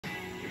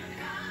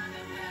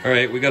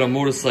Alright, we got a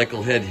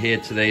motorcycle head here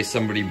today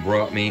somebody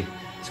brought me.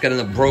 It's got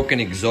a broken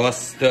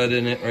exhaust stud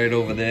in it right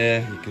over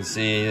there. You can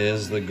see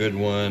here's the good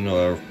one,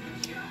 or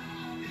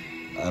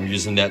I'm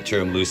using that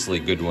term loosely,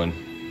 good one.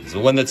 It's the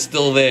one that's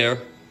still there,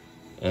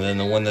 and then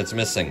the one that's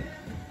missing.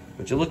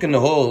 But you look in the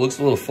hole, it looks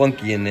a little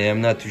funky in there. I'm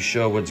not too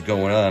sure what's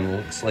going on. It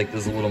looks like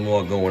there's a little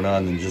more going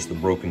on than just a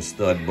broken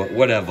stud, but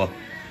whatever.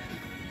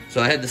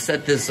 So I had to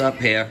set this up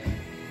here.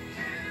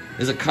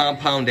 There's a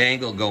compound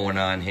angle going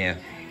on here.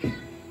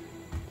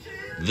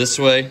 This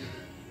way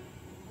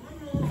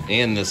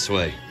and this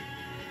way.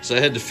 So I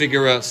had to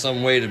figure out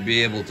some way to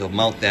be able to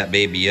mount that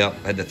baby up.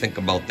 I had to think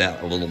about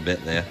that a little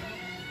bit there.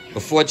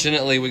 But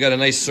fortunately, we got a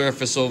nice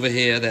surface over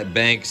here that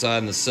banks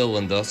on the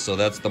cylinder, so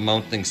that's the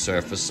mounting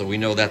surface, so we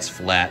know that's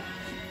flat.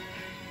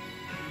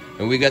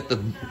 And we got the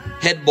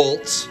head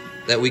bolts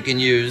that we can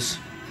use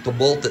to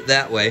bolt it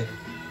that way.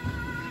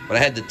 But I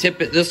had to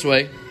tip it this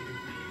way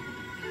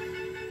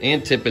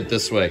and tip it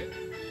this way.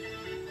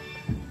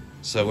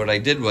 So what I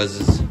did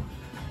was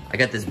I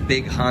got this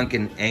big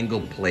honking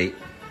angle plate,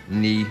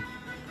 knee,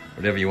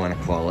 whatever you want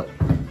to call it.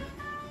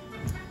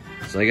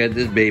 So I got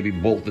this baby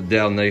bolted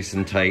down nice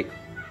and tight.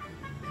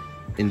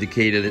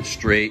 Indicated it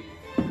straight.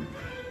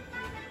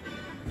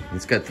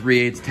 It's got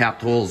 3/8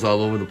 tapped holes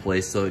all over the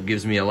place, so it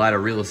gives me a lot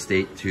of real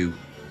estate to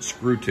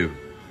screw to.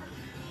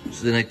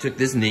 So then I took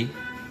this knee,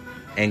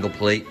 angle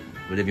plate,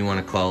 whatever you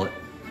want to call it,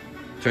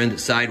 turned it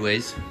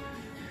sideways.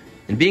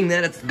 And being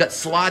that it's got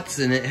slots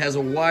in it, it has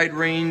a wide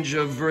range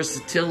of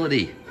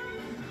versatility.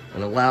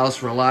 It allows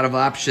for a lot of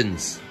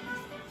options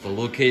for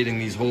locating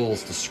these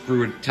holes to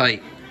screw it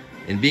tight.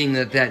 And being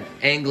that that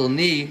angle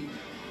knee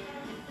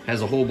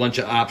has a whole bunch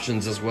of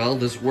options as well,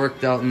 this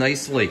worked out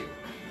nicely.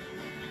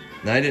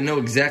 Now I didn't know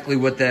exactly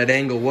what that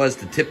angle was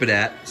to tip it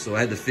at, so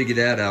I had to figure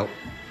that out.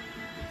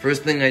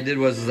 First thing I did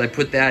was I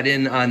put that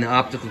in on the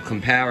optical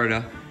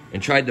comparator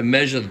and tried to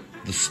measure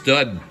the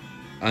stud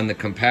on the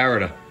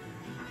comparator.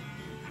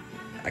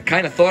 I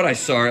kind of thought I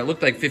saw it. It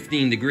looked like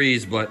 15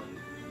 degrees, but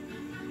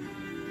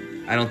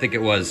I don't think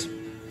it was.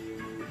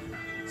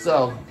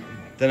 So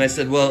then I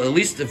said, well, at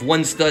least if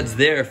one stud's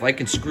there, if I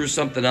can screw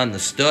something on the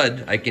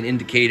stud, I can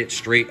indicate it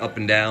straight up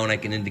and down, I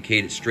can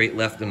indicate it straight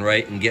left and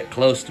right and get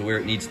close to where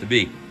it needs to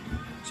be.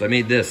 So I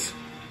made this.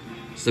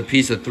 It's a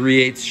piece of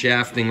 3/8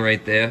 shafting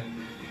right there.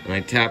 And I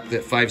tapped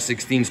it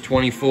 5/16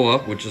 24,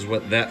 which is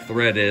what that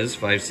thread is,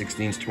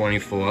 5/16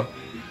 24.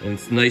 And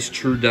it's nice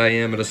true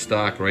diameter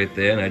stock right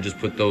there. And I just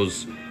put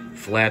those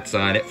flats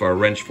on it for a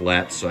wrench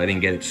flat so I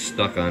didn't get it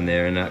stuck on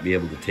there and not be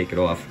able to take it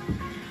off.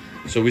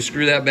 So we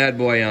screw that bad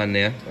boy on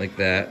there like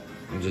that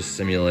and just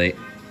simulate.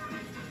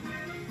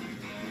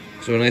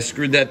 So when I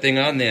screwed that thing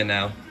on there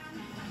now,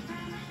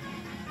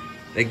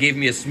 that gave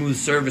me a smooth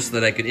surface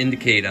that I could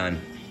indicate on.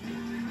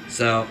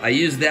 So I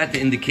used that to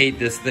indicate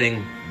this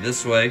thing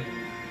this way.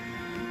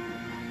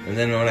 And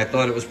then when I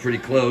thought it was pretty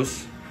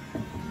close,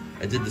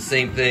 I did the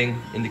same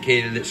thing,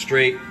 indicated it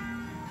straight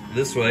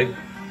this way.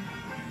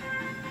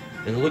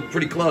 And it looked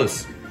pretty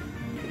close.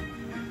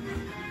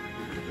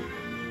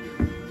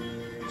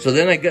 So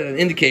then I got an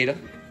indicator,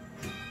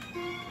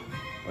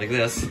 like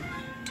this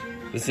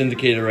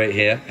indicator right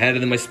here, had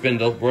it in my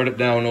spindle, brought it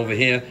down over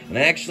here, and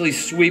I actually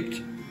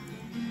sweeped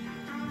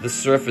the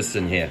surface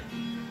in here,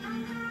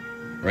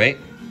 right?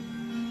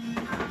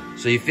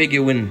 So you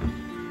figure when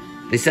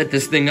they set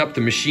this thing up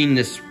to machine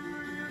this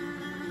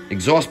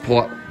exhaust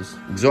port, this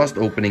exhaust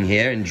opening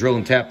here, and drill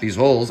and tap these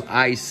holes,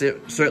 I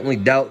certainly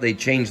doubt they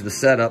changed the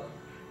setup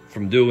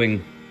from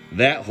doing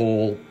that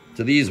hole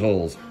to these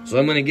holes. So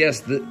I'm gonna guess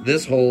that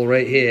this hole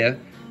right here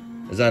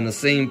is on the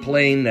same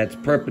plane that's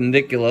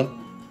perpendicular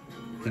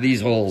to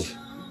these holes.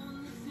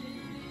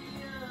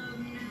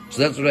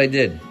 So that's what I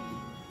did.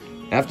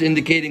 After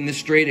indicating this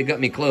straight, it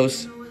got me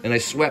close, and I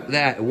swept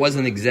that. It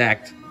wasn't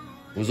exact.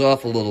 It was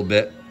off a little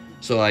bit.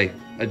 So I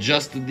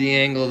adjusted the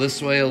angle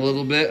this way a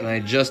little bit, and I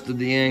adjusted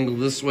the angle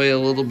this way a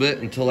little bit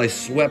until I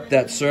swept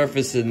that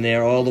surface in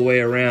there all the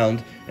way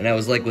around, and I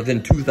was like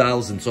within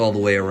 2/1000ths all the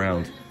way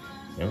around.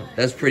 You know,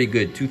 that's pretty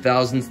good.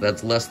 2/1000ths,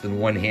 that's less than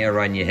one hair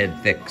on your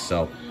head thick,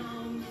 so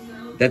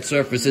that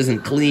surface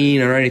isn't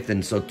clean or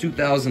anything, so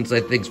 2/1000ths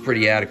I think is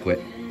pretty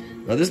adequate.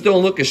 Now this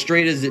don't look as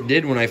straight as it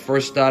did when I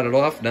first started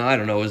off. Now I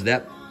don't know, is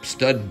that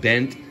stud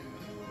bent?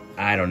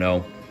 I don't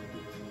know.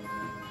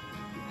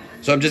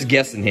 So I'm just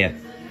guessing here.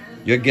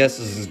 Your guess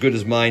is as good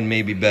as mine,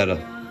 maybe better.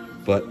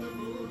 But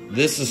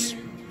this is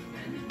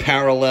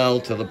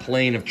parallel to the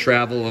plane of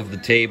travel of the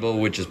table,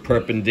 which is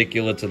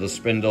perpendicular to the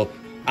spindle.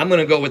 I'm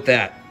gonna go with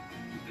that.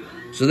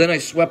 So then I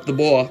swept the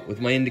bore with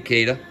my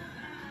indicator.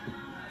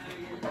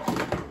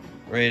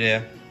 Right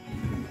there.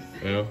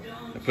 You know,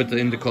 I put the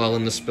indicator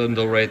in the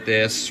spindle right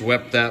there,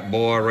 swept that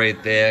bore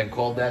right there, and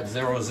called that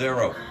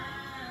 0-0.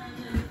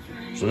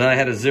 So now I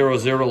had a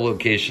 0-0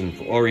 location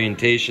for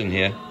orientation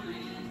here.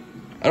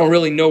 I don't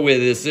really know where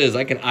this is.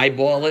 I can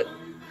eyeball it.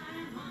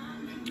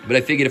 But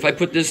I figured if I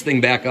put this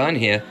thing back on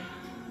here,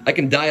 I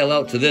can dial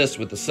out to this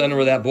with the center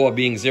of that bore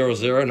being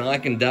 0-0. Now I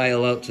can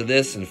dial out to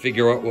this and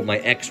figure out what my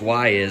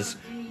XY is,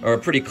 or a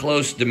pretty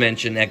close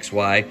dimension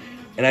XY.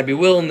 And I'd be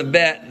willing to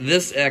bet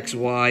this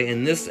XY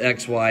and this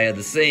XY are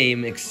the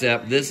same,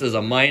 except this is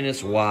a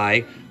minus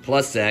Y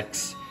plus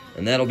X,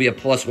 and that'll be a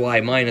plus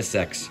Y minus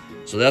X.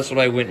 So that's what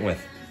I went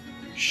with.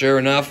 Sure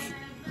enough,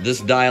 this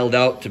dialed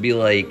out to be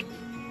like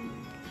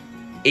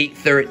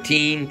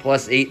 813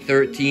 plus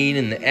 813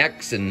 in the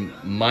X and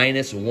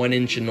minus 1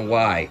 inch in the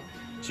Y.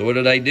 So what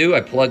did I do?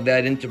 I plugged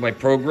that into my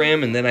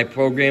program, and then I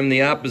programmed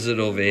the opposite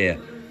over here.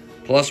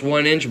 Plus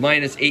 1 inch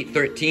minus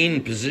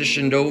 813,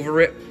 positioned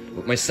over it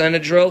with my center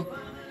drill.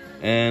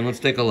 And let's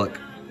take a look.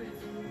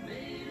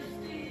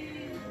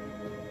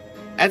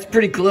 That's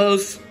pretty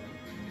close.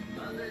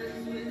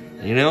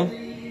 You know?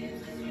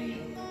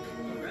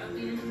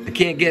 I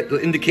can't get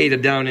the indicator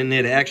down in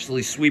there to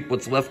actually sweep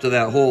what's left of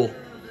that hole.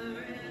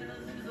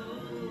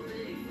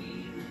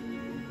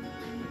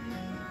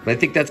 But I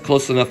think that's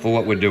close enough for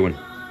what we're doing.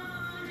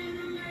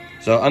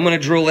 So I'm going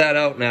to drill that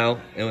out now,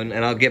 and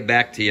I'll get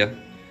back to you.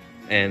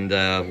 And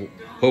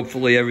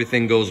hopefully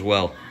everything goes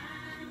well.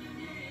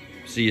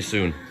 See you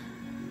soon.